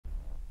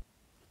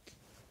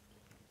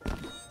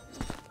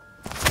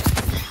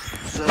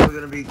So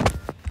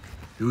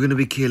we're gonna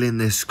be killing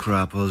this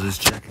crap. I was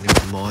just checking if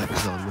the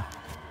mic's on.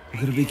 We're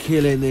gonna be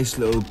killing this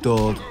little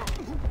dog.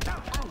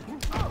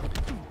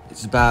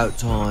 It's about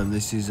time.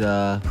 This is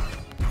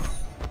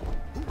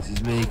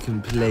me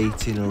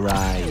completing a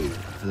raid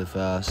for the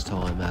first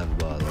time ever,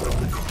 by the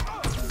way.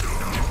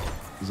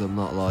 Because I'm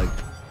not like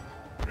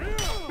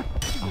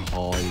a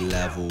high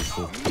level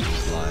fucking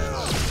player,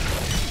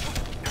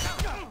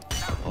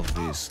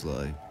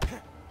 obviously.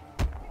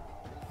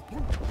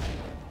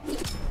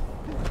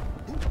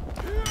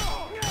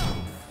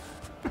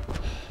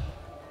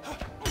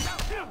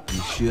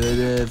 You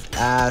should have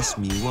asked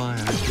me why I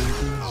did this.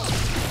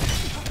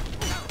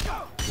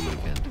 The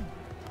weekend.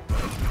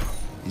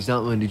 He's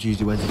not Monday,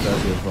 Tuesday, Wednesday,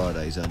 Thursday or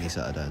Friday. He's only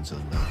Saturday and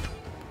Sunday.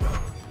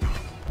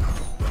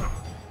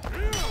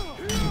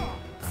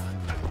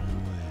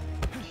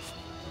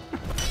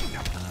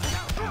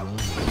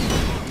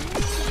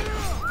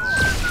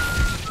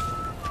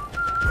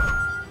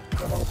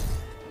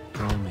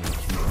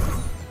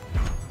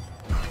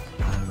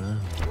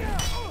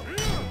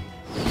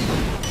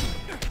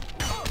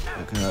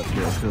 Okay,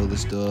 let's kill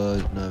this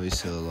dog. No, he's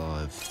still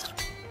alive.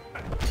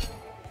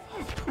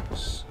 Of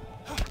course.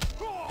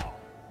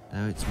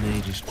 Now it's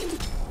me just...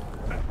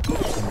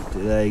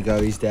 There you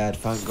go, he's dead.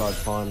 Thank God,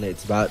 finally.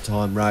 It's about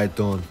time. Raid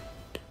done.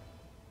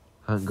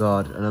 Thank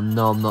God. And I'm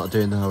not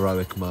doing the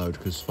heroic mode,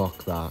 because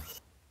fuck that.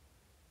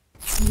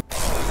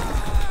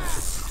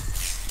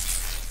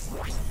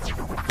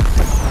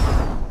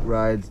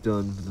 Raid's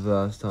done for the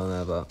first time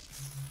ever.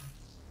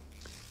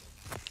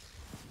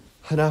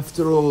 And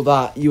after all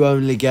that, you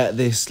only get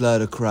this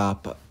load of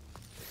crap.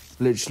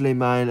 Literally,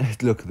 man,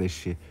 look at this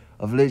shit.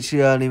 I've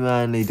literally only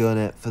mainly done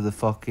it for the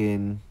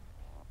fucking...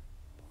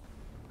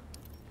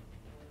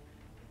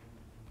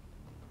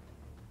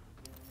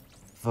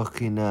 I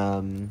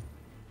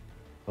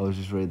was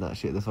just reading that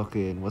shit. The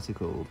fucking, what's it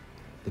called?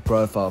 The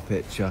profile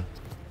picture.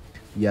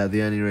 Yeah,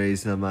 the only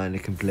reason I mainly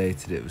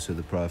completed it was for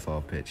the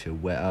profile picture.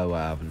 Oh,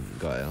 I haven't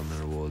got it on the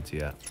rewards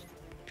yet.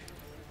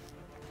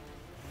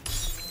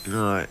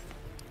 Alright.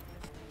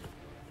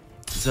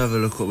 Let's have a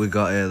look what we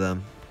got here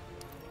then.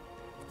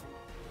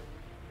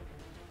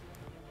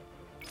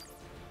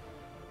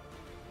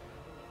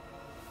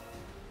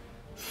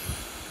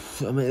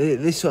 I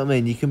mean, this is what I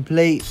mean. You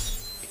complete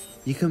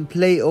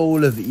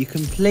all of it. You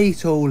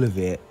complete all of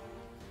it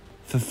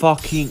for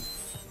fucking...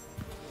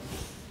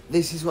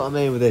 This is what I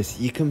mean with this.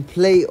 You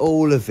complete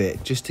all of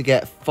it just to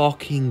get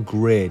fucking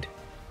grid.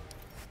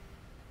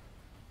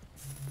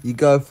 You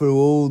go through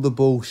all the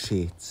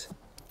bullshit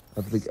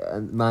of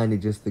the, mainly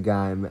just the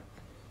game.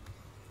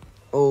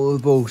 All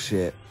the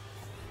bullshit.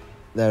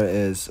 There it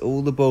is.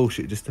 All the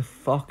bullshit just to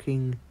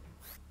fucking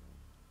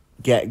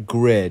get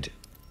grid.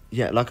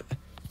 Yeah, like...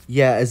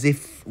 Yeah, as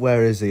if...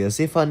 Where is he?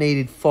 As if I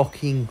needed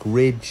fucking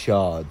grid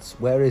shards.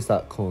 Where is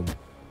that cunt?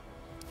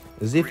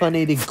 As if I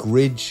needed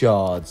grid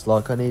shards.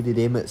 Like I needed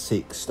him at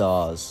 6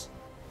 stars.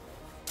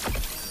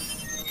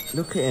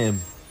 Look at him.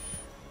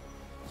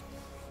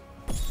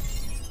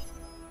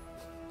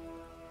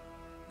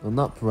 I'm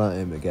not promoting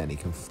him again. He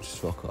can just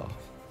fuck off.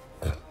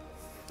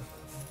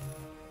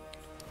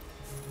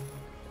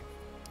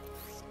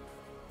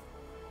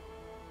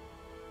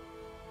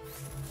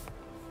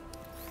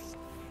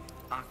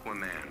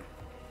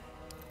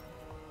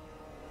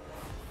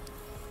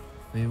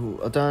 I mean,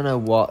 I don't know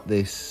what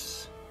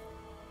this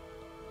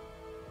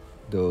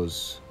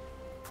does.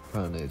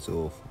 Apparently it's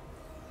awful.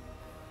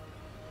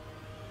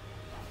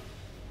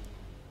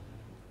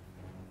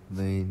 I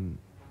mean,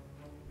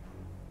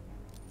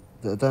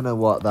 I don't know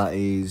what that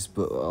is,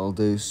 but I'll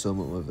do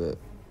something with it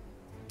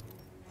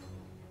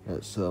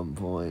at some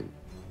point.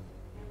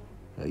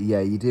 Yeah,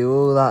 you do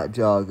all that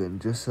jargon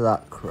just for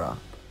that crap.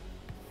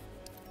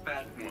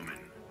 Bad woman.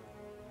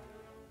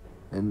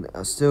 And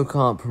I still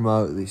can't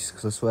promote this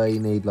because I swear you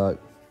need like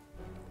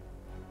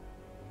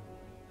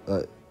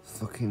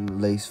fucking at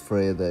least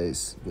 3 of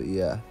these. But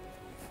yeah.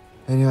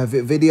 Anyway,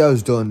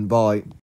 video's done. Bye.